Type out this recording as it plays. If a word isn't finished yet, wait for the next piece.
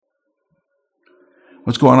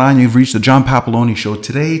What's going on? You've reached the John Papaloni Show.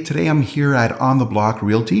 Today I'm here at On the Block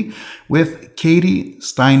Realty with Katie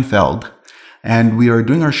Steinfeld. And we are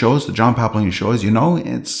doing our shows, the John Papaloni Show. As you know,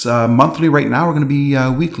 it's monthly right now. We're going to be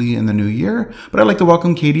weekly in the new year. But I'd like to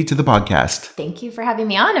welcome Katie to the podcast. Thank you for having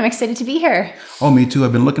me on. I'm excited to be here. Oh, me too.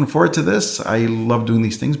 I've been looking forward to this. I love doing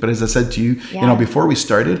these things. But as I said to you, before we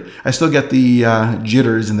started, I still get the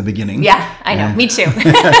jitters in the beginning. Yeah, I know. Me too.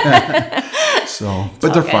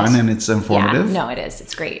 But they're fun and it's informative. Yeah, no, it is.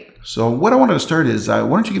 It's great. So what I wanted to start is, why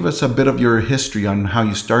don't you give us a bit of your history on how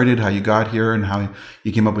you started, how you got here, and how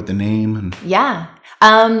you came up with the name? Yeah.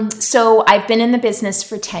 So I've been in the business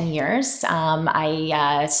for 10 years.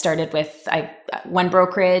 I started with one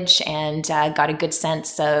brokerage and got a good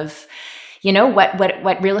sense of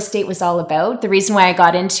what real estate was all about. The reason why I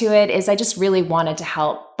got into it is I just really wanted to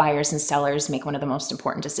help buyers and sellers make one of the most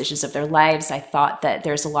important decisions of their lives. I thought that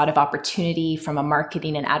there's a lot of opportunity from a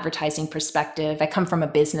marketing and advertising perspective. I come from a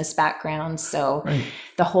business background, so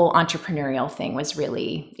the whole entrepreneurial thing was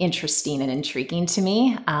really interesting and intriguing to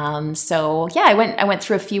me. I went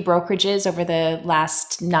through a few brokerages over the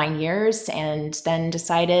last 9 years and then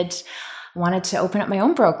decided wanted to open up my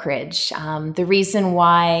own brokerage. The reason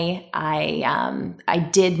why I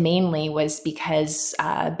did mainly was because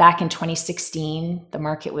back in 2016, the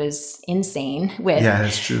market was insane with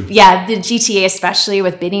that's true. Yeah, the GTA, especially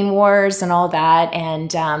with bidding wars and all that.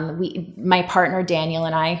 And my partner Daniel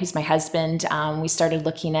and I, who's my husband, we started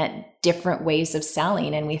looking at different ways of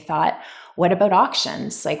selling, and we thought, what about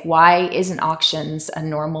auctions? Like, why isn't auctions a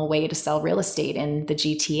normal way to sell real estate in the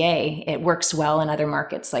GTA? It works well in other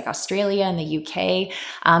markets like Australia and the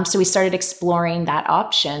UK. So we started exploring that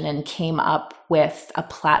option and came up with a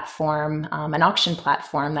platform, an auction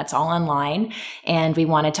platform that's all online. And we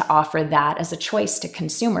wanted to offer that as a choice to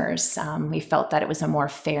consumers. We felt that it was a more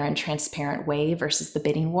fair and transparent way versus the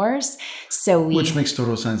bidding wars. Which makes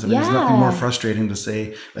total sense. I mean, there's nothing more frustrating to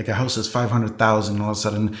say, like, a house is $500,000, and all of a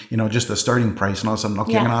sudden, just the starting price, and all of a sudden,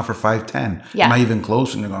 okay, I'm going to offer $510. Am I even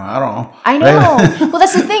close? And you're going, I don't know. I know. Well,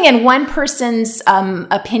 that's the thing. And one person's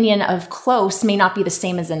opinion of close may not be the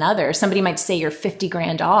same as another. Somebody might say you're 50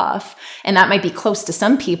 grand off, and that might be close to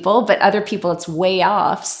some people, but other people it's way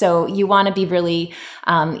off. So you want to be really,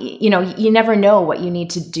 you never know what you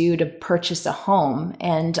need to do to purchase a home.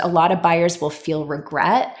 And a lot of buyers will feel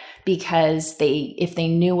regret because if they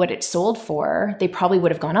knew what it sold for, they probably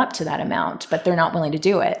would have gone up to that amount, but they're not willing to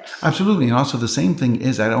do it. Absolutely. And also the same thing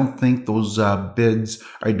is, I don't think those bids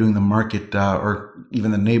are doing the market or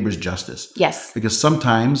even the neighbors justice. Yes. Because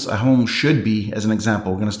sometimes a home should be, as an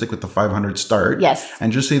example, we're going to stick with the 500 start. Yes.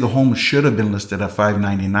 And just say the home should have been listed at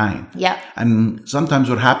 599. Yeah. And sometimes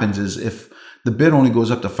what happens is, if the bid only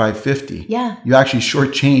goes up to 550. Yeah. You actually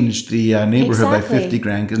shortchange the neighborhood by 50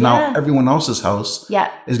 grand, because now everyone else's house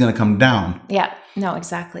is going to come down. Yeah. No,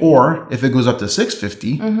 exactly. Or if it goes up to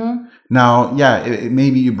 650, now,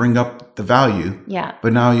 maybe you bring up the value. Yeah.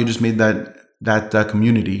 But now you just made that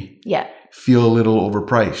community feel a little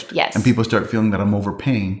overpriced. Yes. And people start feeling that I'm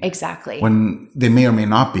overpaying. Exactly. When they may or may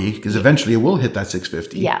not be, because eventually it will hit that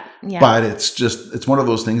 650. Yeah. But it's one of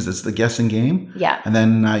those things that's the guessing game. Yeah. And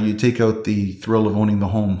then you take out the thrill of owning the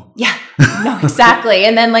home. Yeah. No, exactly.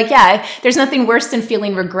 And then there's nothing worse than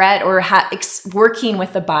feeling regret or working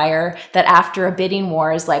with a buyer that after a bidding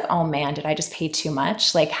war is like, oh man, did I just pay too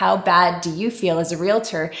much? Like, how bad do you feel as a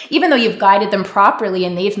realtor, even though you've guided them properly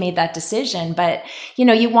and they've made that decision? But,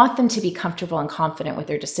 you want them to be comfortable and confident with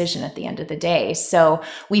their decision at the end of the day. So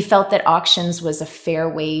we felt that auctions was a fair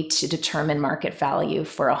way to determine market value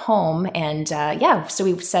for a home. And so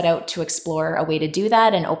we set out to explore a way to do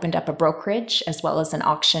that and opened up a brokerage as well as an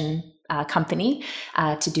auction company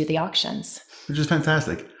to do the auctions. Which is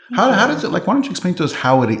fantastic. How does it, why don't you explain to us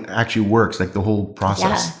how it actually works, like the whole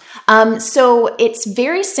process? So it's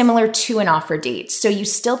very similar to an offer date. So you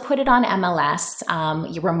still put it on MLS.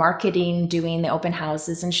 You were marketing, doing the open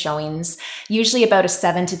houses and showings, usually about a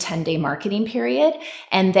 7 to 10 day marketing period.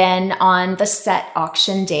 And then on the set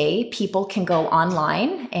auction day, people can go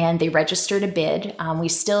online and they register to bid. We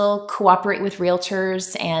still cooperate with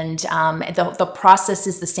realtors, and the process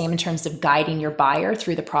is the same in terms of guiding your buyer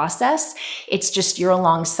through the process. It's just you're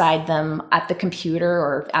alongside them at the computer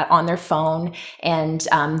or on their phone, and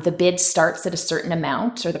the the bid starts at a certain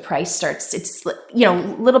amount, or the price starts, it's, you know,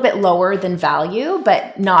 a little bit lower than value,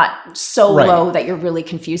 but not so low that you're really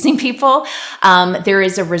confusing people. There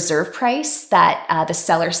is a reserve price that the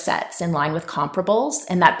seller sets in line with comparables,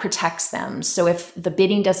 and that protects them. So if the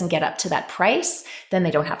bidding doesn't get up to that price, then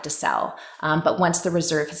they don't have to sell. But once the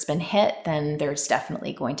reserve has been hit, then there's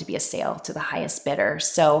definitely going to be a sale to the highest bidder.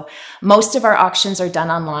 So most of our auctions are done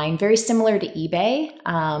online, very similar to eBay,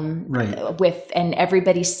 and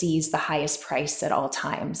everybody sees the highest price at all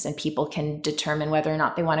times, and people can determine whether or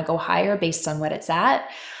not they want to go higher based on what it's at.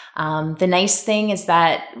 The nice thing is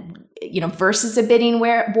that, you know, versus a bidding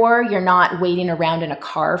war, you're not waiting around in a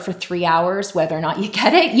car for 3 hours, whether or not you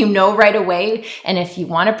get it, you know, right away. And if you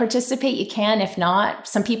want to participate, you can. If not,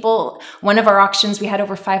 some people, one of our auctions, we had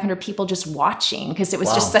over 500 people just watching because it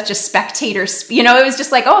was just such a spectator, you know, it was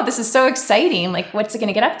just like, oh, this is so exciting. Like, what's it going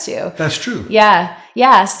to get up to? That's true. Yeah.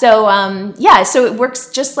 So, so it works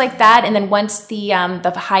just like that. And then once the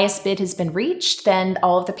highest bid has been reached, then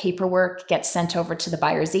all of the paperwork gets sent over to the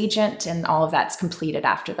buyer's agent, and all of that's completed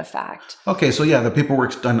after the fact. Okay, so the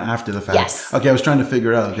paperwork's done after the fact. Yes. Okay, I was trying to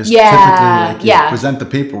figure out because typically you present the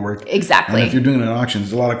paperwork. Exactly. And if you're doing an auction,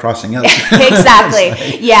 there's a lot of crossing out.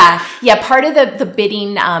 Exactly. Yeah. Part of the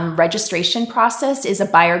bidding registration process is a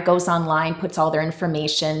buyer goes online, puts all their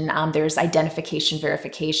information. There's identification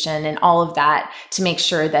verification and all of that to make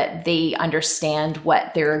sure that they understand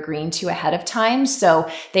what they're agreeing to ahead of time. So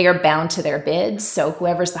they are bound to their bids. So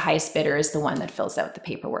whoever's the highest bidder is the one that fills out the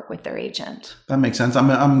paperwork with their agent. That makes sense.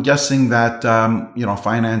 I'm guessing that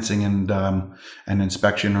financing and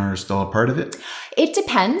inspection are still a part of it. It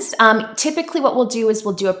depends. Typically, what we'll do is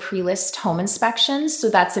we'll do a pre-list home inspection, so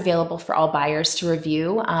that's available for all buyers to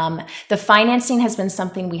review. The financing has been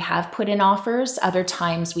something we have put in offers. Other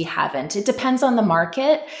times we haven't. It depends on the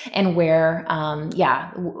market and where,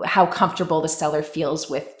 how comfortable the seller feels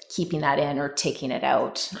with keeping that in or taking it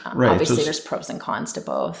out. Obviously, so there's pros and cons to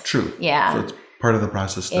both. True. Yeah. So it's part of the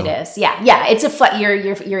process still. It is. Yeah. It's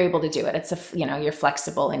you're able to do it. It's you're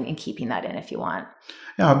flexible in keeping that in if you want.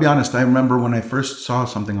 Yeah, I'll be honest. I remember when I first saw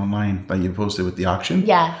something online that you posted with the auction.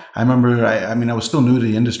 Yeah. I remember, I was still new to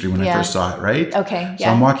the industry when I first saw it, right? Okay. So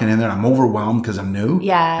I'm walking in there, I'm overwhelmed because I'm new.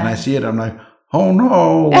 Yeah. And I see it, I'm like, oh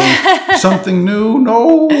no, something new.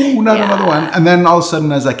 No, not another one. And then all of a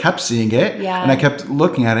sudden, as I kept seeing it and I kept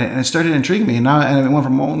looking at it, and it started intriguing me. And it went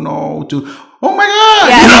from, oh no, to, oh my God.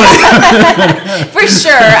 Yeah. For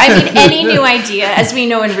sure. I mean, any new idea, as we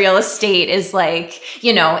know in real estate, is like,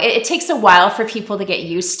 it takes a while for people to get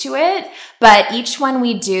used to it. But each one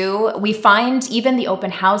we do, we find even the open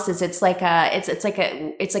houses, it's like a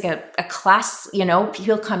class,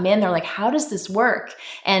 people come in, they're like, how does this work?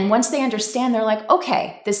 And once they understand, they're like,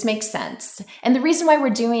 okay, this makes sense. And the reason why we're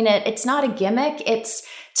doing it, it's not a gimmick. It's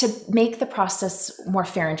to make the process more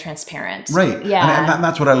fair and transparent. Right. Yeah. And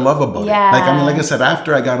that's what I love about it. Like I said,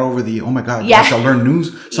 after I got over the, oh my God, I have to learn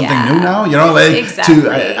something new now, exactly.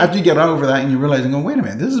 After you get over that and you realize, wait a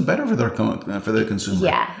minute, this is better for the consumer.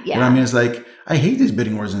 Yeah. You know what I mean? It's like, I hate these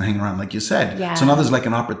bidding wars and hanging around, like you said. Yeah. So now there's like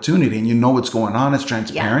an opportunity and you know what's going on. It's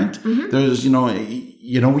transparent. Yeah. Mm-hmm. There's, you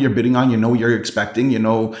know what you're bidding on, what you're expecting,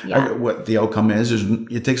 what the outcome is.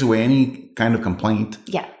 It takes away any kind of complaint.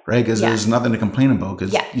 Yeah. Right? Because there's nothing to complain about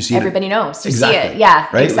because you see everybody knows. You see it. Yeah,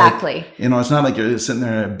 right? Exactly. Like, it's not like you're sitting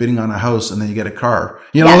there bidding on a house and then you get a car.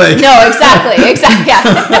 No, exactly.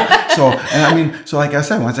 Yeah. So like I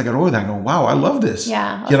said, once I got over that, I go, wow, I love this.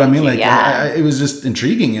 Yeah. You know what I mean? Like it was just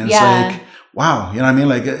intriguing. And it's like, wow, you know what I mean?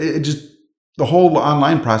 Like it just, the whole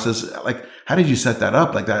online process, like, how did you set that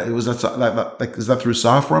up like that? Is that through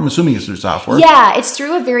software? I'm assuming it's through software. Yeah, it's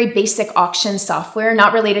through a very basic auction software,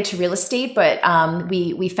 not related to real estate, but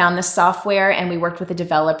we found this software and we worked with a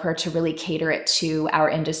developer to really cater it to our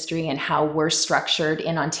industry and how we're structured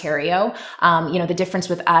in Ontario. The difference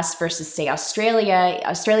with us versus, say, Australia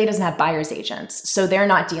doesn't have buyer's agents. So they're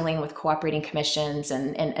not dealing with cooperating commissions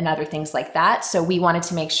and other things like that. So we wanted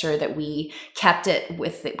to make sure that we kept it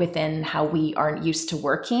within how we are used to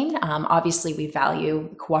working. Obviously, we value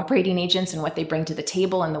cooperating agents and what they bring to the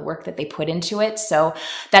table and the work that they put into it. So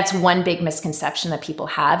that's one big misconception that people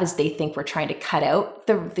have, is they think we're trying to cut out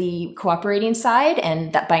the cooperating side,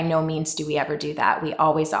 and that by no means do we ever do that. We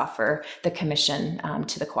always offer the commission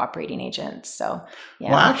to the cooperating agents. So, yeah.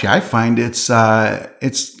 Well, actually, I find it's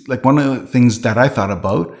like one of the things that I thought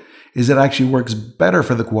about is it actually works better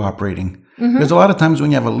for the cooperating. Because a lot of times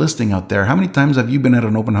when you have a listing out there, how many times have you been at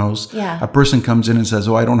an open house? Yeah. A person comes in and says,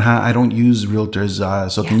 "Oh, I don't use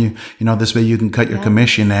realtors. So can you, this way you can cut your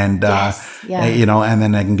commission and, and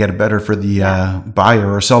then I can get it better for the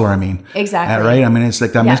buyer or seller. I mean, exactly. Right. I mean, it's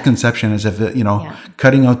like that misconception as if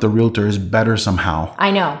cutting out the realtor is better somehow.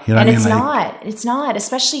 I know, and it's not. It's not,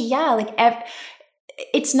 especially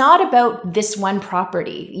it's not about this one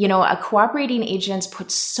property. A cooperating agent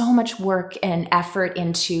puts so much work and effort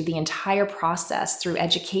into the entire process through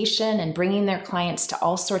education and bringing their clients to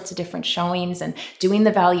all sorts of different showings and doing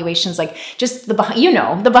the valuations, like just the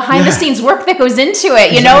behind the scenes work that goes into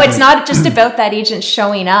it. Exactly. It's not just about that agent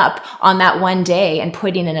showing up on that one day and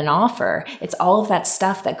putting in an offer. It's all of that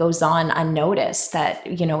stuff that goes on unnoticed that,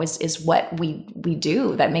 is what we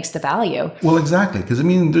do that makes the value. Well, exactly. Because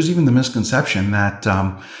there's even the misconception that,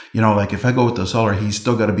 like if I go with the seller, he's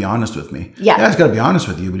still got to be honest with me. Yeah, he's got to be honest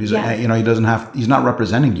with you, but he's, he's not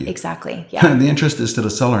representing you. Exactly. Yeah. The interest is to the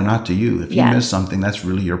seller, not to you. If you miss something, that's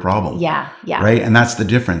really your problem. Yeah. Yeah. Right. And that's the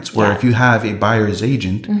difference. Where if you have a buyer's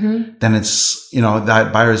agent, then it's,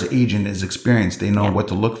 that buyer's agent is experienced. They know what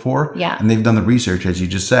to look for. Yeah. And they've done the research, as you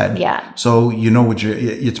just said. Yeah. So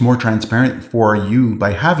it's more transparent for you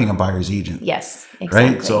by having a buyer's agent. Yes.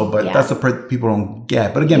 Exactly. Right. So, but that's the part people don't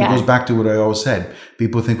get. But again, it goes back to what I always said.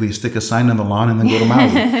 People think we stick a sign on the lawn and then go to Maui.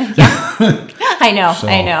 I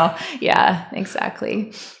know. Yeah,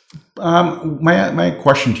 exactly. My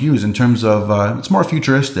question to you is in terms of, it's more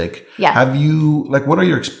futuristic. Yeah. Have you, what are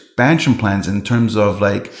your expansion plans in terms of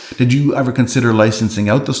did you ever consider licensing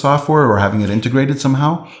out the software or having it integrated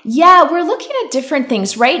somehow? Yeah, we're looking at different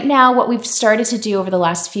things. Right now, what we've started to do over the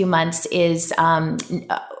last few months is,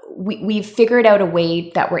 we've figured out a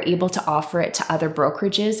way that we're able to offer it to other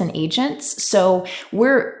brokerages and agents. So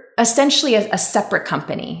we're essentially a separate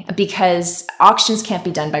company because auctions can't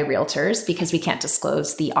be done by realtors because we can't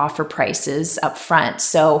disclose the offer prices up front.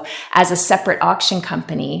 So as a separate auction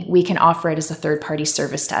company, we can offer it as a third-party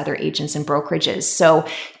service to other agents and brokerages. So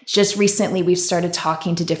just recently, we've started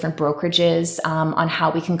talking to different brokerages on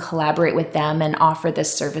how we can collaborate with them and offer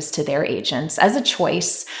this service to their agents as a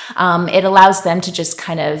choice. It allows them to just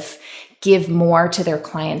kind of give more to their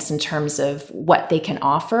clients in terms of what they can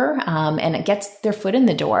offer, and it gets their foot in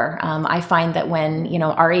the door. I find that when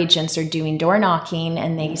our agents are doing door knocking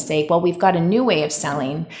and they say, well, we've got a new way of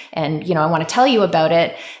selling and I want to tell you about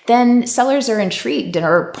it, then sellers are intrigued,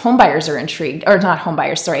 or homeowners are intrigued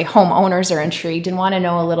and want to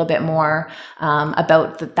know a little bit more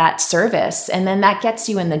about that service. And then that gets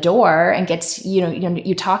you in the door and gets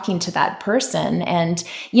you talking to that person. And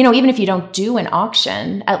even if you don't do an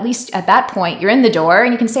auction, at least at that point you're in the door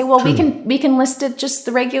and you can say, well, we can list it just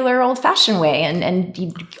the regular old-fashioned way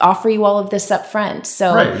and offer you all of this up front.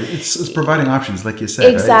 So right, it's providing options, like you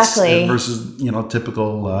said, exactly, right? Versus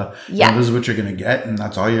typical this is what you're going to get and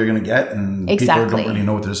that's all you're going to get, and people don't really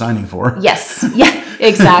know what they're signing for. Yes. Yeah,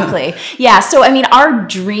 exactly. Yeah. So our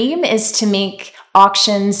dream is to make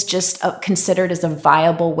auctions just considered as a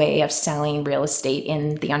viable way of selling real estate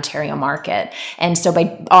in the Ontario market. And so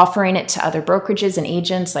by offering it to other brokerages and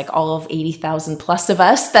agents, like all of 80,000 plus of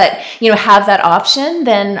us that, have that option,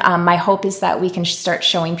 then my hope is that we can start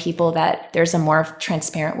showing people that there's a more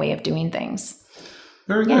transparent way of doing things.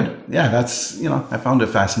 Very good. Yeah, that's, I found it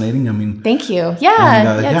fascinating. Thank you.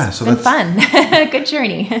 Yeah. It's been fun. Good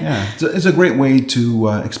journey. Yeah. It's a great way to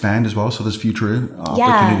expand as well. So there's future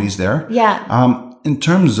opportunities there. Yeah. In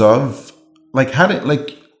terms of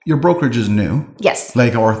your brokerage is new. Yes.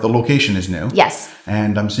 Or the location is new. Yes.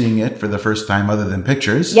 And I'm seeing it for the first time other than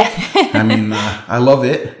pictures. Yeah. I love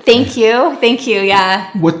it. Thank you.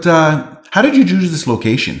 Yeah. How did you choose this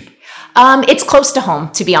location? It's close to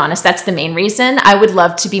home, to be honest. That's the main reason. I would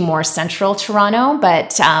love to be more central Toronto,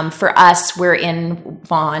 but for us, we're in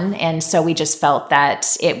Vaughan, and so we just felt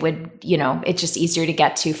that it would, it's just easier to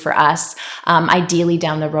get to for us. Ideally,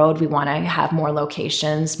 down the road, we want to have more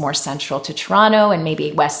locations, more central to Toronto, and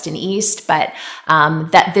maybe west and east. But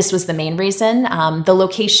that this was the main reason. The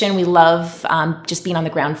location, we love just being on the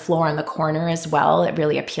ground floor on the corner as well. It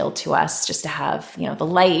really appealed to us just to have the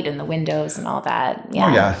light and the windows and all that. Yeah.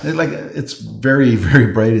 Oh yeah, it's very,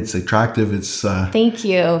 very bright. It's attractive. It's thank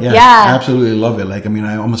you. Yeah, I absolutely love it.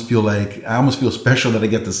 I almost feel special that I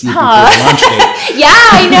get to see it before launch day. Yeah,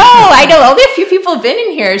 I know. Only a few people have been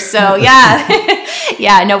in here, so yeah.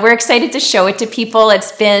 Yeah, no, we're excited to show it to people.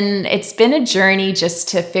 It's been a journey just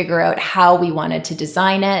to figure out how we wanted to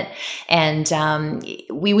design it, and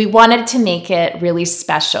we wanted to make it really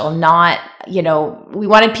special. Not, we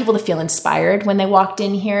wanted people to feel inspired when they walked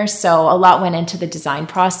in here. So a lot went into the design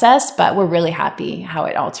process, but we're really happy how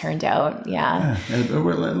it all turned out. Yeah. It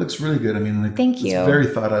looks really good. Thank you. It's very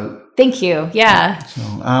thought out. Thank you. Yeah.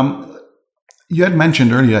 So, you had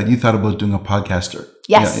mentioned earlier that you thought about doing a podcast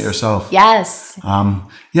yourself. Yes.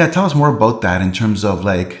 Tell us more about that in terms of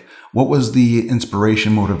like, what was the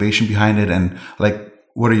inspiration, motivation behind it? And like,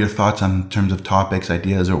 what are your thoughts on terms of topics,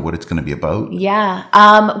 ideas, or what it's going to be about? Yeah.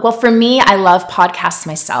 Well, for me, I love podcasts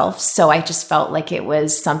myself. So I just felt like it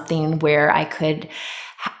was something where I could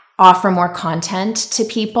offer more content to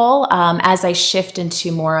people as I shift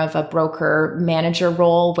into more of a broker manager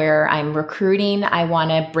role where I'm recruiting. I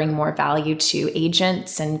want to bring more value to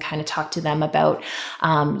agents and kind of talk to them about,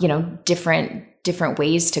 different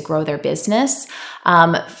ways to grow their business.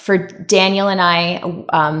 For Daniel and I,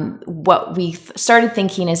 what we started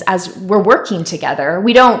thinking is as we're working together,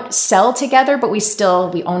 we don't sell together, but we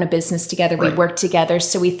own a business together. Right. We work together.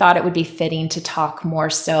 So we thought it would be fitting to talk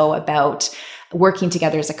more so about working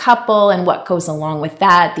together as a couple and what goes along with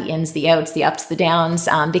that, the ins, the outs, the ups, the downs,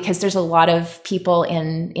 because there's a lot of people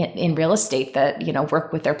in real estate that,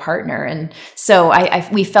 work with their partner. And so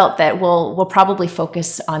we felt that we'll probably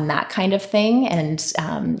focus on that kind of thing and,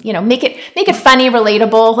 make it funny,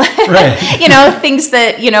 relatable, right. Things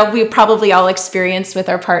that, we probably all experience with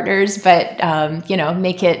our partners, but,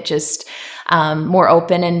 make it just more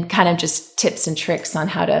open and kind of just tips and tricks on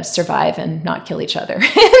how to survive and not kill each other in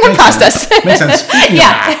the process. Makes sense.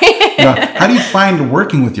 How do you find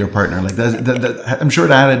working with your partner? Like, I'm sure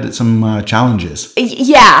it added some challenges.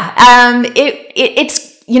 Yeah, it's.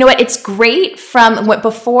 You know what? It's great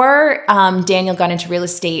before Daniel got into real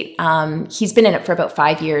estate. He's been in it for about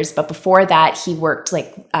 5 years, but before that, he worked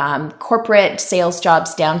like corporate sales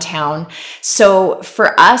jobs downtown. So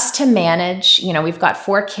for us to manage, we've got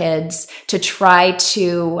 4 kids, to try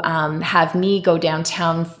to have me go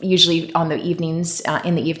downtown, usually on the evenings,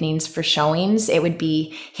 in the evenings for showings. It would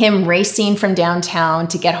be him racing from downtown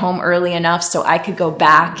to get home early enough so I could go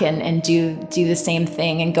back and do the same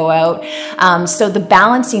thing and go out. So the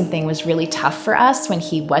balancing thing was really tough for us when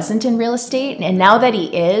he wasn't in real estate. And now that he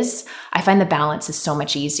is, I find the balance is so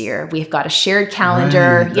much easier. We've got a shared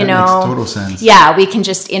calendar, right. That makes total sense. Yeah, we can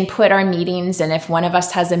just input our meetings. And if one of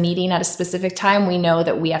us has a meeting at a specific time, we know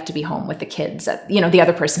that we have to be home with the kids. The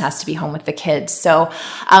other person has to be home with the kids. So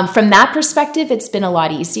from that perspective, it's been a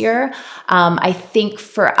lot easier. I think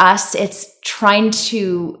for us, it's trying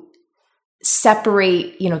to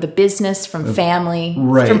separate, the business from family,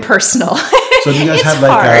 right. from personal. So do you guys have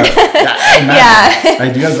like,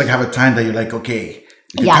 do you guys like have a time that you're like, okay,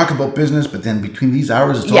 you can talk about business, but then between these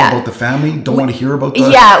hours, it's all about the family. Don't want to hear about the...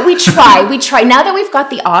 Yeah, we try. Now that we've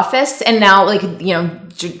got the office and now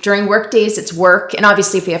during work days, it's work. And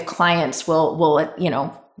obviously if we have clients, we'll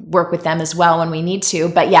work with them as well when we need to.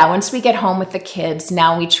 But yeah, once we get home with the kids,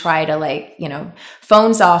 now we try to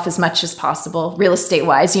phones off as much as possible, real estate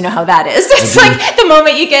wise. You know how that is. It's like the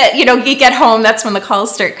moment you get home, that's when the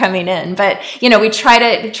calls start coming in. But, we try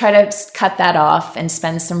to cut that off and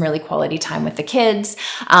spend some really quality time with the kids.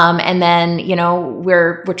 And then,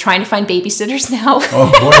 we're trying to find babysitters now. Oh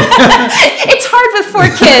boy. It's hard with 4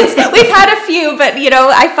 kids. We've had a few, but,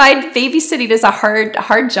 I find babysitting is a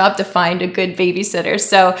hard job to find a good babysitter.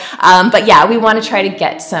 So, but yeah, we want to try to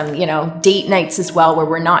get some, date nights as well, where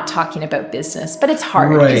we're not talking about business, but it's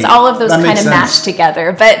hard because all of those kind of match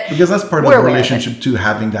together. But because that's part of the relationship too,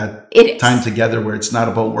 having that time together where it's not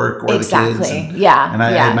about work or the kids. And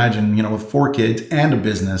I imagine, with 4 kids and a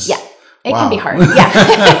business. Yeah. It can be hard. Yeah.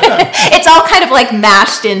 It's all kind of like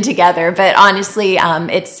mashed in together, but honestly,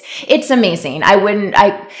 it's amazing.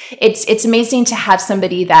 It's amazing to have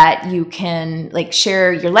somebody that you can like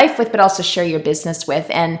share your life with, but also share your business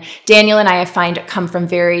with. And Daniel and I find come from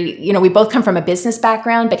we both come from a business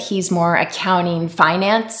background, but he's more accounting,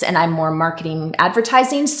 finance, and I'm more marketing,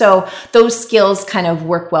 advertising. So those skills kind of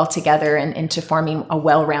work well together into forming a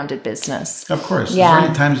well-rounded business. Of course. Yeah. There's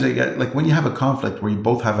many times they get like when you have a conflict where you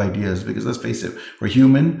both have ideas, because let's face it, we're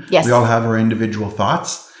human. Yes. We all have our individual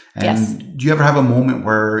thoughts. And do you ever have a moment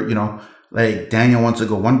where, like Daniel wants to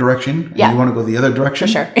go one direction and you want to go the other direction?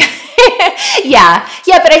 For sure. Yeah.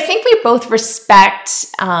 But I think we both respect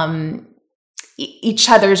each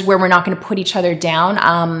other's where we're not going to put each other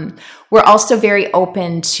down. We're also very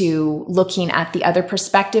open to looking at the other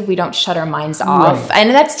perspective. We don't shut our minds off. Right. And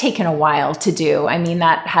that's taken a while to do. I mean,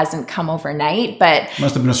 that hasn't come overnight, but...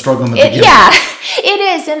 Must have been a struggle in the beginning. Yeah, it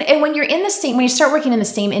is. And when you're when you start working in the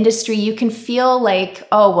same industry, you can feel like,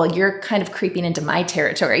 oh, well, you're kind of creeping into my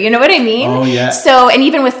territory. You know what I mean? Oh, yeah. So, and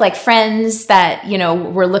even with like friends that,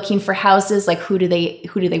 we're looking for houses, like who do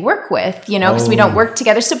they work with, because we don't work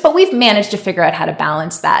together. So, but we've managed to figure out how to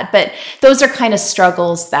balance that. But those are kind of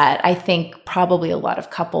struggles that I think probably a lot of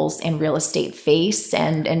couples in real estate face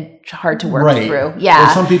and hard to work through. Yeah.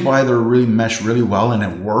 Well, some people either really mesh really well and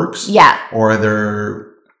it works. Yeah. Or they're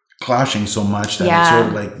clashing so much that it's sort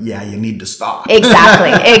of like, you need to stop.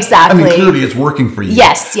 Exactly. I mean, clearly it's working for you.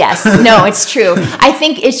 Yes. No, it's true. I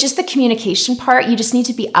think it's just the communication part. You just need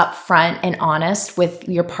to be upfront and honest with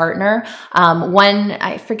your partner.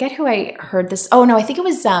 I forget who I heard this. Oh, no, I think it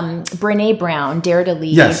was Brene Brown, Dare to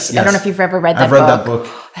Lead. Yes. I don't know if you've ever read that book. I've read that book.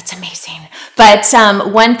 That's amazing. But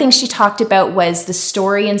one thing she talked about was the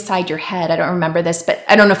story inside your head. I don't remember this, but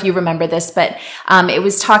I don't know if you remember this, but it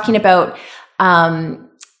was talking about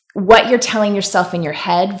what you're telling yourself in your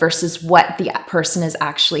head versus what the person is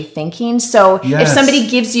actually thinking. So if somebody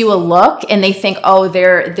gives you a look and they think, oh,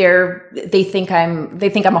 they think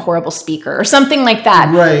I'm a horrible speaker or something like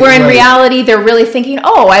that, where in reality they're really thinking,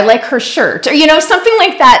 oh, I like her shirt, or something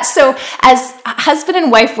like that. So as husband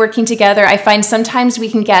and wife working together, I find sometimes we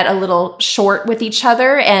can get a little short with each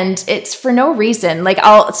other, and it's for no reason. Like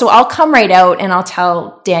I'll come right out and I'll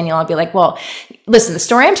tell Daniel, I'll be like, well, listen, the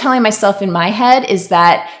story I'm telling myself in my head is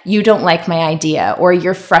that you don't like my idea or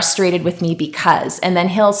you're frustrated with me because, and then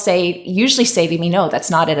he'll usually say to me, no, that's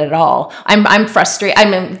not it at all. I'm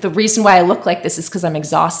frustrated. The reason why I look like this is because I'm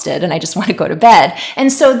exhausted and I just want to go to bed.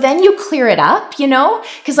 And so then you clear it up,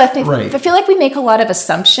 because I feel like we make a lot of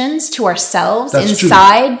assumptions to ourselves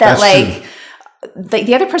inside that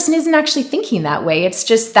the other person isn't actually thinking that way. It's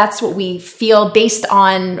just, that's what we feel based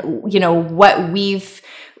on,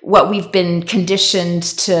 what we've been conditioned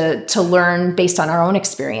to learn based on our own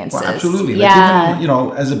experiences. Well, absolutely. Like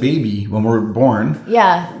even, as a baby, when we're born,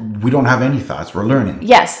 we don't have any thoughts. We're learning.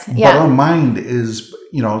 Yes. Yeah. But our mind is,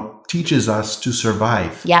 teaches us to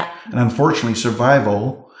survive. Yeah. And unfortunately,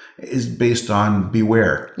 survival is based on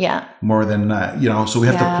beware. Yeah. More than, so we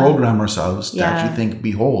have to program ourselves to actually think,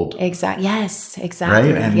 behold. Exactly. Yes,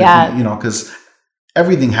 exactly. Right? And, because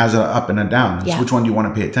everything has an up and a down. It's which one do you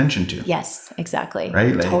want to pay attention to? Yes, exactly.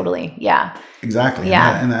 Right? Totally. Yeah. Exactly.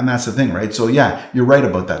 Yeah. And that's the thing, right? So you're right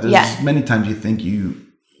about that. There's many times you think you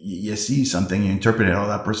see something, you interpret it, oh,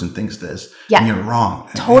 that person thinks this, and you're wrong.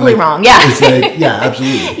 Totally wrong. Yeah. It's like,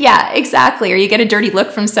 absolutely. Yeah, exactly. Or you get a dirty look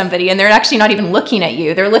from somebody and they're actually not even looking at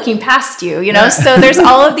you. They're looking past you, So there's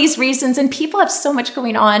all of these reasons, and people have so much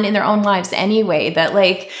going on in their own lives anyway that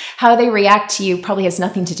how they react to you probably has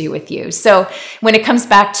nothing to do with you. So when it comes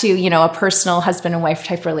back to, a personal husband and wife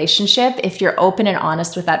type relationship, if you're open and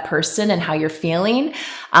honest with that person and how you're feeling,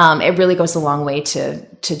 it really goes a long way to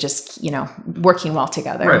just, working well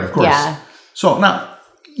together. Right, of course. Yeah. So now,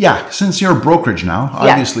 since you're a brokerage now,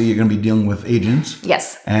 obviously you're going to be dealing with agents.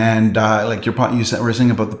 Yes. And you said, we're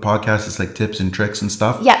saying about the podcast, it's like tips and tricks and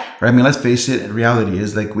stuff. Yeah. Right? I mean, let's face it, reality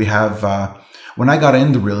is we have, when I got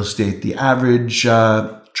into real estate, the average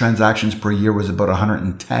transactions per year was about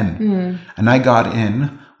 110. Mm. And I got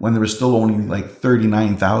in when there was still only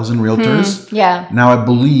 39,000 realtors. Yeah. Now I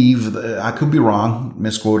believe, I could be wrong,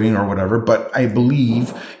 misquoting or whatever, but I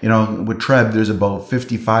believe, with Treb, there's about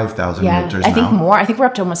 55,000 realtors now. I think more. I think we're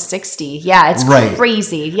up to almost 60. Yeah, it's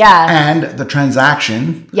crazy. Yeah. And the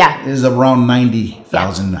transaction is around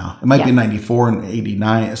 90,000 now. It might be 94 and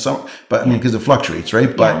 89. So, but I mean, because it fluctuates,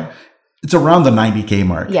 right? But it's around the 90K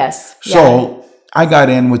mark. Yes. So I got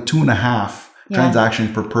in with 2.5 transactions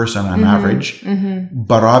per person on average. Mm-hmm.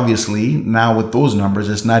 But obviously now with those numbers,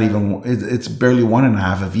 it's not even, it's barely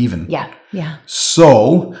 1.5 if even. Yeah. Yeah.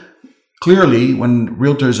 So clearly when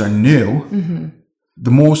realtors are new,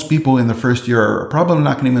 the most people in the first year are probably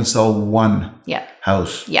not going to even sell one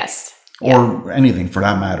house. Yes. Or anything for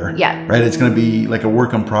that matter. Yeah. Right. It's going to be like a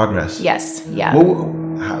work in progress. Yes. Yeah.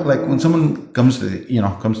 When someone comes to you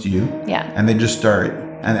and they just start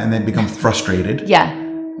and they become frustrated. Yeah.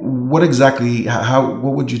 What exactly,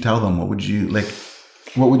 what would you tell them? What would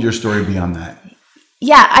your story be on that?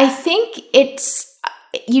 Yeah, I think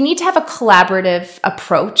you need to have a collaborative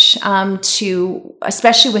approach to,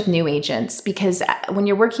 especially with new agents, because when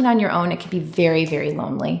you're working on your own, it can be very, very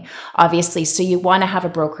lonely, obviously. So you want to have a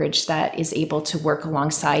brokerage that is able to work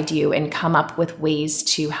alongside you and come up with ways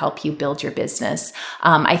to help you build your business.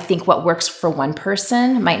 I think what works for one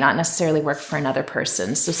person might not necessarily work for another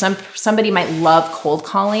person. So somebody might love cold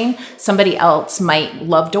calling, somebody else might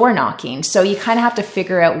love door knocking. So you kind of have to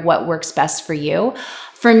figure out what works best for you.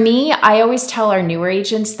 For me, I always tell our newer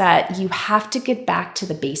agents that you have to get back to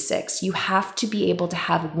the basics. You have to be able to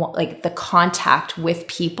have like the contact with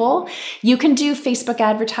people. You can do Facebook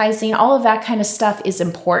advertising, all of that kind of stuff is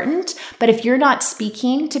important. But if you're not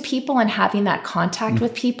speaking to people and having that contact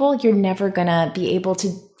with people, you're never going to be able to,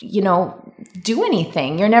 do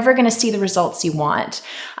anything. You're never going to see the results you want.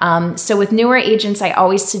 So with newer agents, I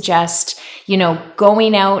always suggest,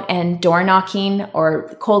 going out and door knocking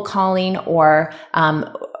or cold calling or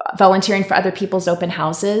volunteering for other people's open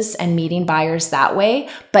houses and meeting buyers that way.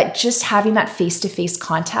 But just having that face-to-face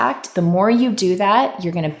contact, the more you do that,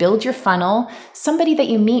 you're going to build your funnel. Somebody that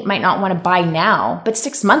you meet might not want to buy now, but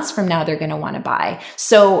 6 months from now, they're going to want to buy.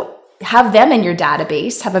 So have them in your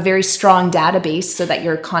database, have a very strong database so that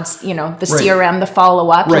you're the CRM, the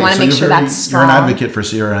follow-up, you want to make sure that's strong. You're an advocate for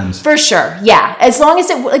CRMs. For sure. Yeah. As long as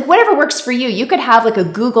whatever works for you, you could have like a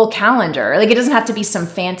Google Calendar. Like it doesn't have to be some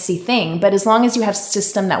fancy thing, but as long as you have a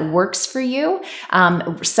system that works for you,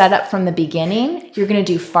 set up from the beginning, you're going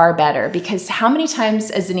to do far better. Because how many times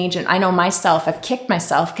as an agent, I know myself, I've kicked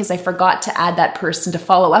myself because I forgot to add that person to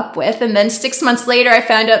follow up with. And then 6 months later, I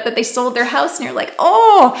found out that they sold their house and you're like,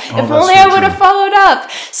 if only I would have followed up.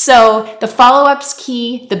 So the follow-up's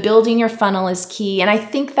key. The building your funnel is key. And I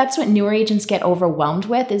think that's what newer agents get overwhelmed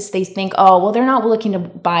with is they think, they're not looking to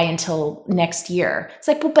buy until next year. It's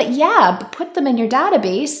like, but put them in your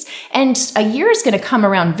database and a year is going to come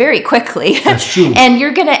around very quickly. That's true. and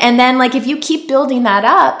then like, if you keep building that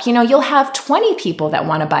up, you'll have 20 people that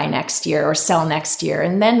want to buy next year or sell next year.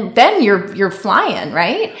 And then you're flying,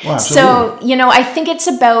 right? Wow, so, I think it's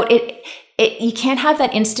about it. You can't have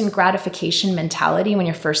that instant gratification mentality when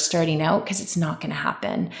you're first starting out because it's not going to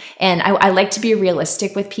happen. And I like to be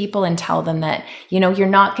realistic with people and tell them that, you're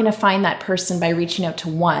not going to find that person by reaching out to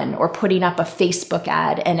one or putting up a Facebook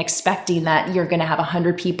ad and expecting that you're going to have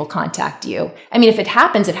 100 people contact you. I mean, if it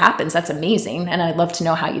happens, it happens. That's amazing. And I'd love to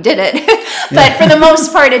know how you did it. But for the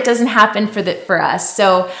most part, it doesn't happen for us.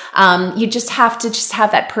 So you just have to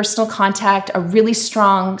have that personal contact, a really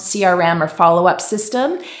strong CRM or follow-up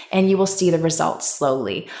system, and you will see the results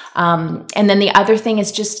slowly. And then the other thing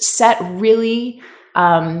is just set really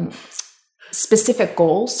specific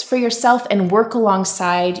goals for yourself and work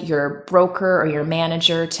alongside your broker or your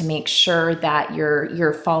manager to make sure that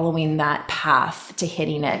you're following that path to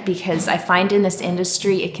hitting it. Because I find in this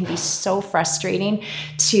industry, it can be so frustrating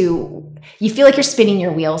you feel like you're spinning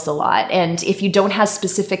your wheels a lot. And if you don't have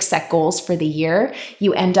specific set goals for the year,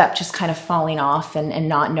 you end up just kind of falling off and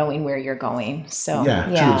not knowing where you're going. So yeah.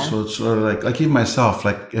 True. So it's sort of like even myself,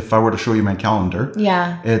 like if I were to show you my calendar,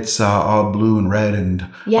 it's all blue and red and all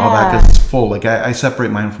that because it's full. Like I separate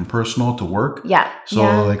mine from personal to work. Yeah.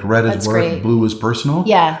 So like red is work, great. blue is personal.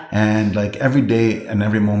 Yeah. And like every day and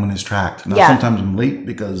every moment is tracked. Now sometimes I'm late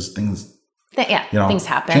because things things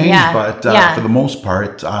happen. Change, yeah. But for the most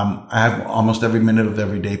part, I have almost every minute of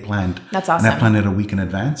every day planned. That's awesome. And I plan it a week in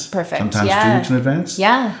advance. Perfect. Sometimes 2 weeks in advance.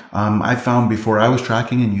 Yeah. I found before I was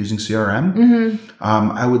tracking and using CRM,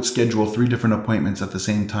 I would schedule 3 different appointments at the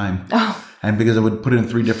same time. Oh. And because I would put it in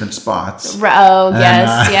 3 different spots. Oh,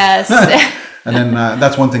 yes. And then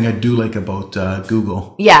that's one thing I do like about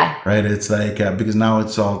Google. Yeah. Right? It's like, because now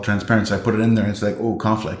it's all transparent. So I put it in there and it's like,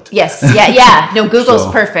 conflict. Yes. Yeah. No, Google's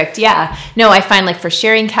perfect. Yeah. No, I find like for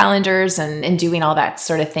sharing calendars and doing all that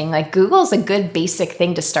sort of thing, like Google's a good basic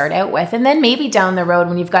thing to start out with. And then maybe down the road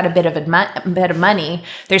when you've got a bit of money,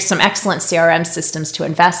 there's some excellent CRM systems to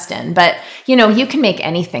invest in. But, you can make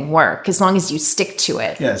anything work as long as you stick to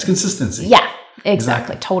it. Yeah. It's consistency. Yeah,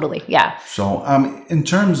 exactly. Totally. Yeah. So in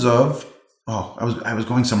terms of, I was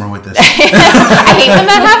going somewhere with this. I hate when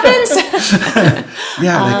that happens.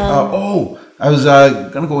 I was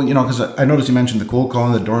going to go, because I noticed you mentioned the cold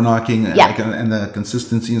calling, the door knocking, and the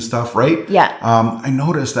consistency and stuff, right? Yeah. I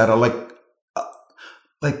noticed that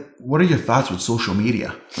what are your thoughts with social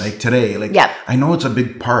media? Like today, I know it's a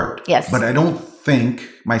big part, but I don't think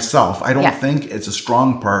it's a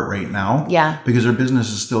strong part right now. Yeah. Because our business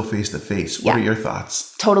is still face to face. What are your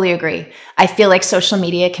thoughts? Totally agree. I feel like social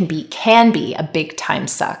media can be a big time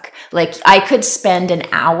suck. Like I could spend an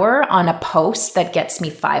hour on a post that gets me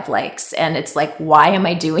 5 likes and it's like, why am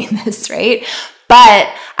I doing this? Right. But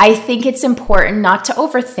I think it's important not to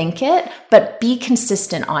overthink it, but be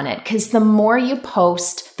consistent on it. Because the more you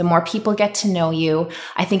post, the more people get to know you.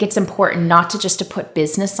 I think it's important not to put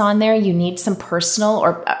business on there. You need some personal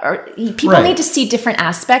or people need to see different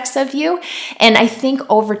aspects of you. And I think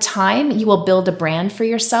over time, you will build a brand for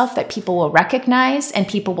yourself that people will recognize and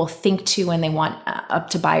people will think to when they want up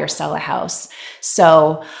to buy or sell a house.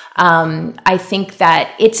 So I think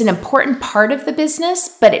that it's an important part of the business,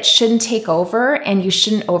 but it shouldn't take over and you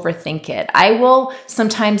shouldn't overthink it. I will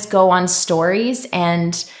sometimes go on stories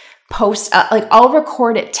and post, like I'll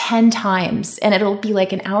record it 10 times and it'll be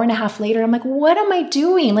like an hour and a half later. I'm like, what am I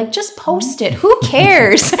doing? Like, just post it. Who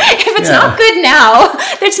cares? If it's not good now,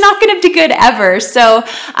 it's not going to be good ever. So,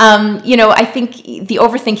 I think the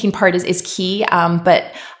overthinking part is key.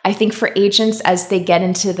 But I think for agents, as we get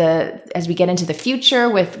into the future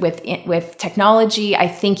with technology, I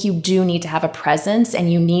think you do need to have a presence and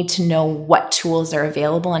you need to know what tools are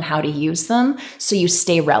available and how to use them so you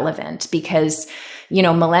stay relevant. Because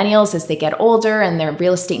millennials, as they get older and their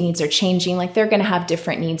real estate needs are changing, like they're going to have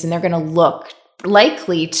different needs and they're going to look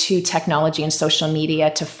likely to technology and social media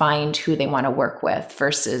to find who they want to work with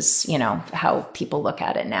versus, how people look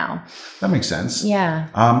at it now. That makes sense. Yeah.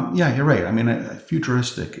 You're right. I mean,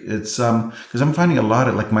 futuristic. It's because I'm finding a lot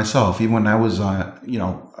of, like myself, even when I was,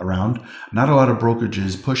 around, not a lot of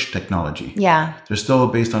brokerages push technology. Yeah. They're still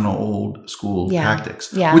based on old school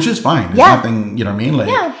tactics, which is fine. There's nothing, you know what I mean?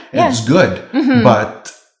 Like, it's good. Mm-hmm.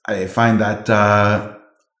 But I find that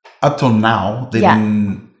up till now, they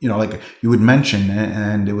didn't, like you would mention it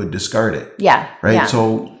and they would discard it. Yeah. Right. Yeah.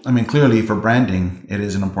 So, I mean, clearly for branding, it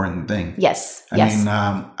is an important thing. Yes. I mean,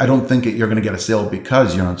 I don't think you're going to get a sale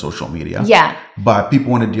because you're on social media. Yeah. But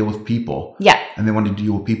people want to deal with people. Yeah. And they want to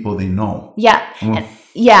deal with people they know. Yeah.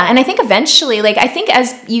 And I think eventually, I think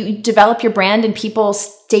as you develop your brand and people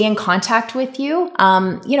stay in contact with you,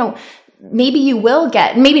 maybe you will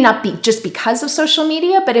get, maybe not just because of social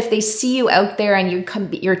media, but if they see you out there and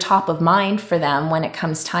you're top of mind for them when it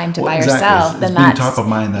comes time to buy or sell, then that's top of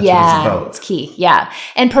mind. That's what it's about. It's key. Yeah.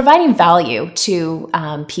 And providing value to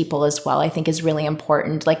people as well, I think is really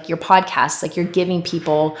important. Like your podcast, like you're giving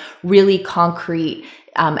people really concrete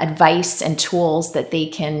advice and tools that they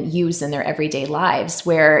can use in their everyday lives.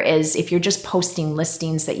 Whereas if you're just posting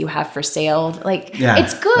listings that you have for sale,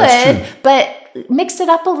 it's good, but mix it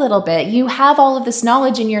up a little bit. You have all of this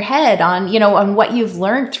knowledge in your head on what you've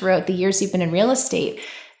learned throughout the years you've been in real estate.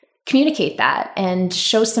 Communicate that and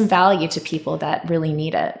show some value to people that really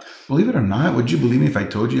need it. Believe it or not, would you believe me if I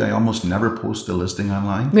told you I almost never post a listing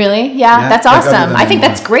online? Really? Yeah, that's awesome. I think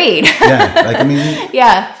that's great.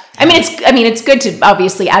 Yeah. It's good to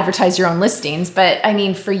obviously advertise your own listings, but I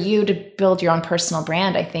mean, for you to build your own personal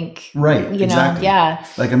brand, I think,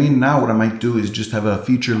 exactly. Now what I might do is just have a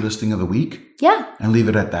feature listing of the week. Yeah. And leave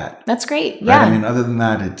it at that. That's great. Yeah. Right? Other than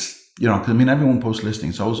that, it's, because everyone posts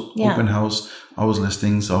listings. So I was open house, I was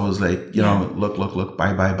listings. So I was like, look,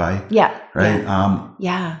 buy. Yeah. Right.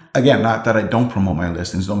 Again, not that I don't promote my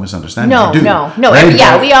listings. Don't misunderstand me. I do, no.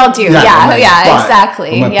 Right? We all do.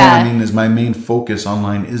 Exactly. But my point is my main focus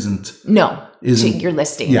online isn't to your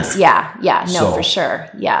listings. For sure.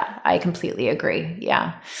 Yeah. I completely agree.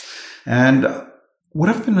 Yeah. And what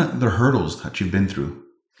have been the hurdles that you've been through?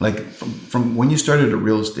 Like from when you started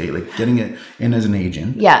real estate, like getting it in as an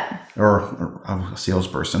agent, or a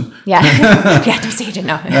salesperson, don't say agent,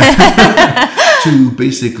 no. to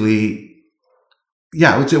basically,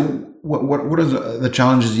 I would say, what are the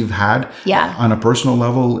challenges you've had on a personal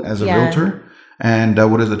level as a realtor, and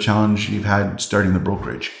what is the challenge you've had starting the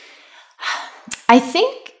brokerage? I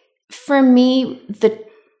think for me,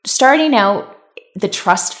 starting out, the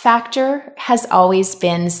trust factor has always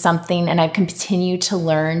been something, and I've continued to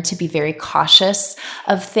learn to be very cautious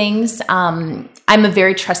of things. I'm a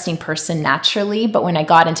very trusting person naturally, but when I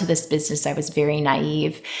got into this business, I was very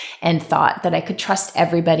naive and thought that I could trust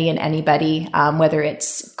everybody and anybody, whether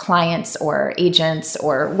it's clients or agents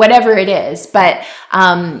or whatever it is. But,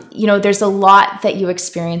 there's a lot that you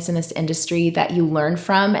experience in this industry that you learn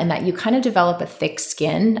from and that you kind of develop a thick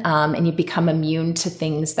skin, and you become immune to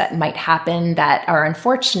things that might happen that are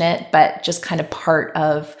unfortunate, but just kind of part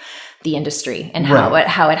of the industry and how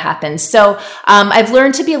it happens. So I've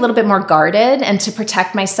learned to be a little bit more guarded and to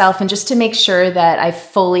protect myself and just to make sure that I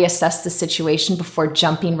fully assess the situation before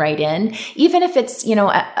jumping right in. Even if it's,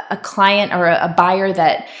 a client or a buyer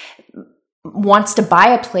that wants to buy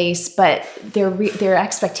a place, but their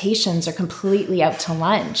expectations are completely out to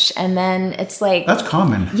lunch. And then it's like... That's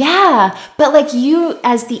common. Yeah. But you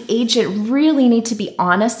as the agent really need to be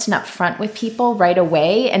honest and upfront with people right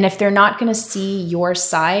away. And if they're not going to see your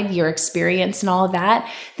side, your experience and all of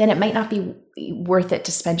that, then it might not be worth it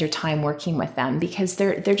to spend your time working with them, because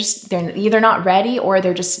they're either not ready or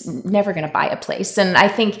they're just never going to buy a place. And I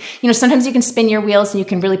think, sometimes you can spin your wheels and you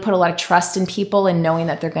can really put a lot of trust in people and knowing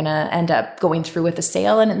that they're going to end up going through with the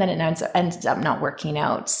sale, and then it ends up not working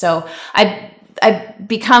out. So I've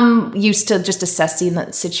become used to just assessing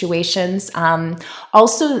the situations.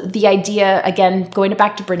 Also, the idea, again, going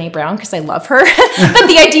back to Brene Brown, because I love her, but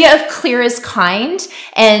the idea of clear is kind,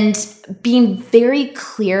 and being very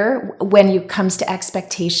clear when it comes to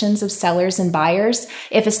expectations of sellers and buyers.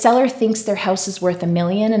 If a seller thinks their house is worth $1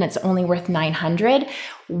 million and it's only worth 900,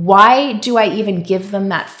 why do I even give them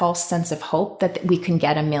that false sense of hope that we can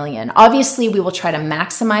get $1 million? Obviously, we will try to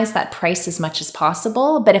maximize that price as much as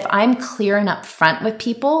possible. But if I'm clear and upfront with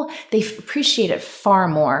people, they appreciate it far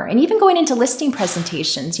more. And even going into listing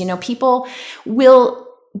presentations, people will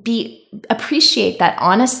appreciate that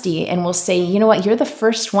honesty and will say, you know what, you're the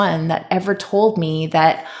first one that ever told me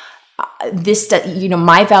that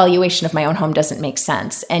my valuation of my own home doesn't make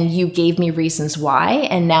sense. And you gave me reasons why.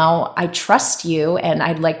 And now I trust you and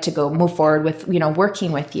I'd like to move forward with,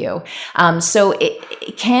 working with you. So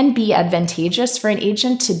it can be advantageous for an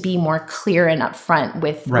agent to be more clear and upfront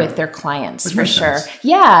with their clients. Which for sure. Sense.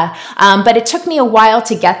 Yeah. But it took me a while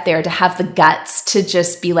to get there, to have the guts to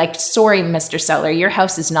just be like, sorry, Mr. Seller, your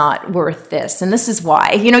house is not worth this. And this is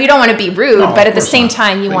why. You don't want to be rude, but at the same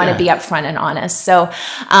time, you want to be upfront and honest. So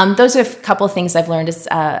those are a couple of things I've learned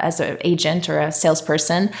as an agent or a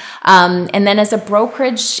salesperson. And then as a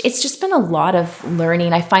brokerage, it's just been a lot of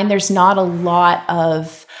learning. I find there's not a lot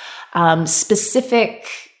of specific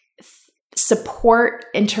support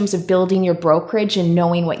in terms of building your brokerage and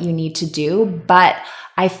knowing what you need to do. But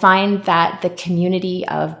I find that the community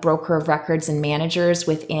of broker of records and managers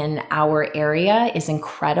within our area is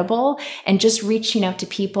incredible. And just reaching out to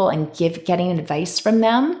people and getting advice from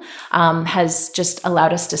them has just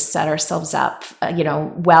allowed us to set ourselves up,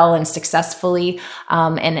 well and successfully.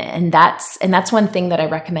 And that's one thing that I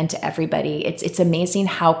recommend to everybody. It's amazing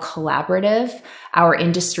how collaborative our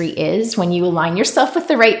industry is when you align yourself with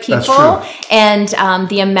the right people. And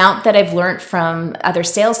the amount that I've learned from other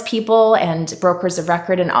salespeople and brokers of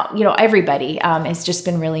record and everybody has just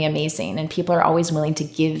been really amazing. And people are always willing to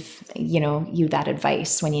give you that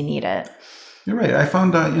advice when you need it. You're right. I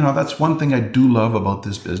found that's one thing I do love about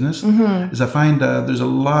this business is I find there's a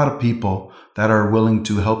lot of people that are willing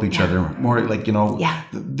to help each other more,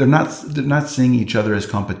 they're not seeing each other as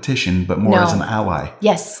competition, but more as an ally.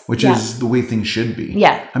 Yes. Which is the way things should be.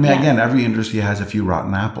 Yeah. I mean, again, every industry has a few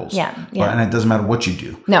rotten apples. Yeah. And it doesn't matter what you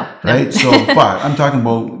do. No. Right. So, but I'm talking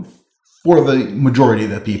about for the majority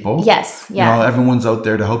of the people. Yes. Yeah. Everyone's out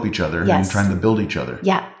there to help each other and trying to build each other.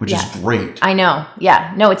 Yeah. Which is great. I know.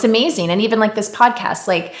 Yeah. No, it's amazing. And even like this podcast,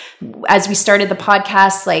 as we started the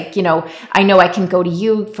podcast, I know I can go to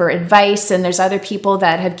you for advice, and there's other people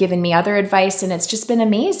that have given me other advice, and it's just been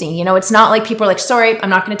amazing. It's not like people are like, sorry, I'm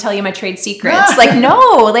not going to tell you my trade secrets.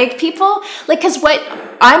 No, people, because what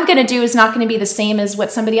I'm going to do is not going to be the same as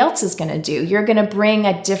what somebody else is going to do. You're going to bring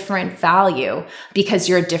a different value because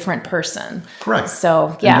you're a different person. Correct. So,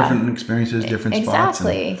 and different experiences, different spots.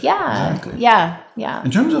 Exactly. Yeah.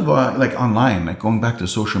 In terms of online, going back to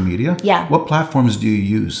social media, what platforms do you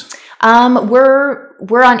use?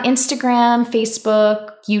 We're on Instagram,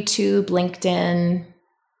 Facebook, YouTube, LinkedIn.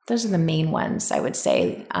 Those are the main ones, I would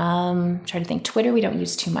say. Trying to think. Twitter, we don't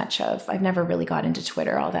use too much of. I've never really got into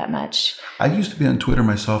Twitter all that much. I used to be on Twitter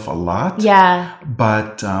myself a lot. Yeah.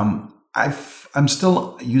 But I'm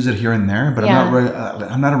still use it here and there, but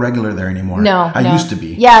I'm not a regular there anymore. No, I used to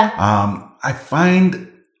be. Yeah. I find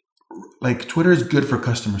Twitter is good for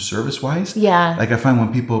customer service wise. Yeah. I find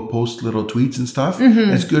when people post little tweets and stuff,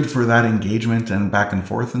 it's good for that engagement and back and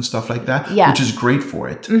forth and stuff like that, which is great for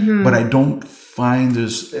it. But I don't find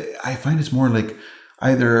I find it's more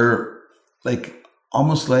either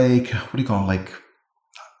almost what do you call it?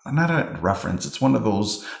 Not a reference. It's one of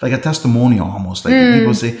those, a testimonial almost.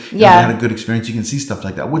 People say, they had a good experience. You can see stuff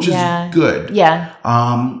like that, which is good. Yeah.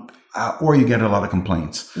 Or you get a lot of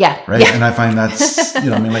complaints. Yeah. Right. Yeah. And I find that's,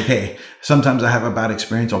 hey, sometimes I have a bad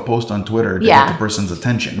experience. I'll post on Twitter to get the person's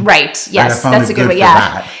attention. Right. Yes. That's a good way.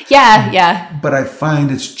 Yeah. Yeah. But I find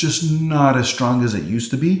it's just not as strong as it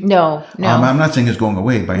used to be. No. I'm not saying it's going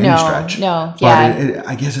away by any stretch. No. But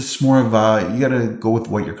I guess it's more of you got to go with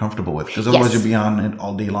what you're comfortable with, because otherwise you'll be on it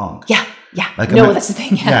all day long. Yeah. Yeah. That's the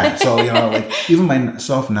thing. Yeah. So, even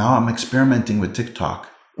myself now, I'm experimenting with TikTok.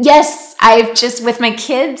 Yes, I've just with my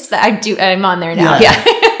kids I'm on there now. Yeah.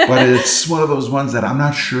 But it's one of those ones that I'm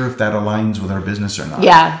not sure if that aligns with our business or not.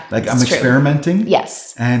 Yeah. I'm experimenting.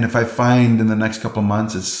 Yes. And if I find in the next couple of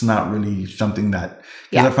months it's not really something that,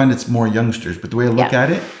 because I find it's more youngsters, but the way I look at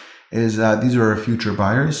it is these are our future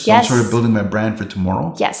buyers. So Yes. I'm sort of building my brand for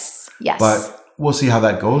tomorrow. Yes. Yes. But we'll see how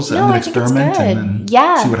that goes. No, I'm going I to think it's experiment good. and then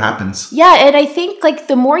Yeah. see what happens. Yeah, and I think like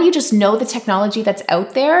the more you just know the technology that's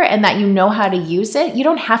out there and that you know how to use it, you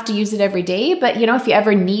don't have to use it every day, but you know, if you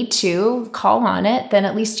ever need to call on it, then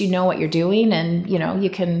at least you know what you're doing, and you know, you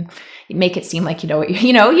can make it seem like you know what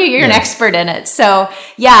you're an expert in it. So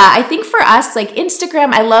yeah, I think for us, like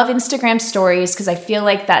Instagram, I love Instagram stories because I feel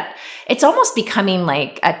like that it's almost becoming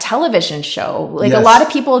like a television show. Like a lot of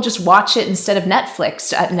people just watch it instead of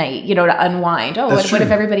Netflix at night, you know, to unwind. Oh, what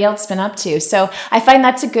have everybody else been up to? So I find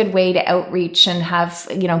that's a good way to outreach and have,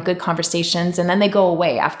 you know, good conversations, and then they go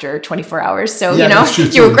away after 24 hours. So, you know,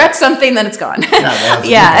 you regret something, then it's gone.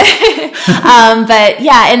 Yeah. But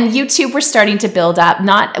yeah, and YouTube, we're starting to build up.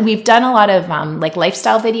 We've done a lot of like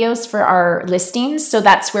lifestyle videos for our listings. So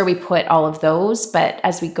that's where we put all of those. But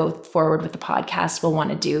as we go forward with the podcast, we'll want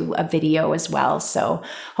to do a video as well. So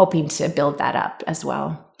hoping to build that up as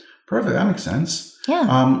well. Perfect. That makes sense.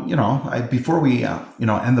 Yeah. You know, before we,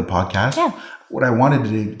 end the podcast, what I wanted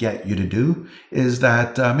to get you to do is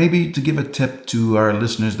that maybe to give a tip to our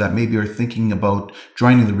listeners that maybe are thinking about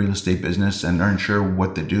joining the real estate business and aren't sure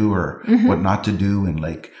what to do or what not to do, and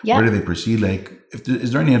like, where do they proceed? Like,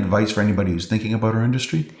 is there any advice for anybody who's thinking about our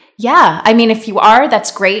industry? Yeah. I mean, if you are,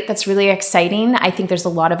 that's great. That's really exciting. I think there's a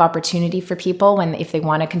lot of opportunity for people if they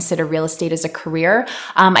want to consider real estate as a career.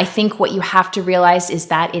 I think what you have to realize is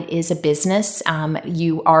that it is a business.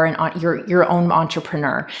 You are your own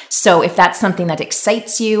entrepreneur. So if that's something that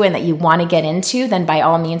excites you and that you want to get into, then by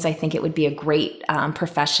all means, I think it would be a great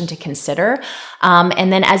profession to consider.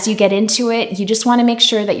 And then as you get into it, you just want to make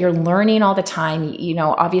sure that you're learning all the time. You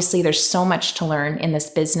know, obviously there's so much to learn in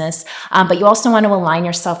this business, but you also want to align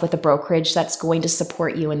yourself with a brokerage that's going to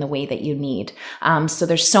support you in the way that you need. So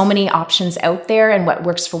there's so many options out there, and what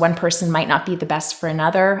works for one person might not be the best for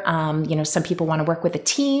another. You know, some people want to work with a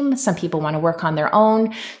team, some people want to work on their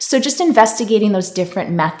own. So just investigating those different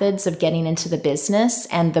methods of getting into the business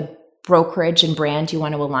and the brokerage and brand you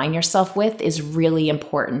want to align yourself with is really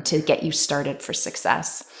important to get you started for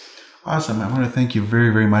success. Awesome. I want to thank you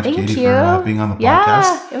very, very much, Katie, you. for being on the podcast.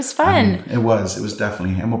 Yeah, it was fun. It was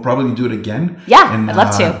definitely. And we'll probably do it again. Yeah, I'd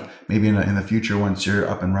love to. Maybe in the future, once you're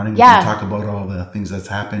up and running, we can talk about all the things that's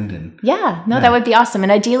happened. And that would be awesome.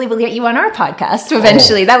 And ideally, we'll get you on our podcast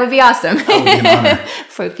eventually. That would be awesome. That would be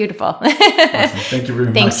an honor. Beautiful. Awesome. Thank you very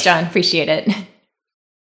much. Thanks, John. Appreciate it.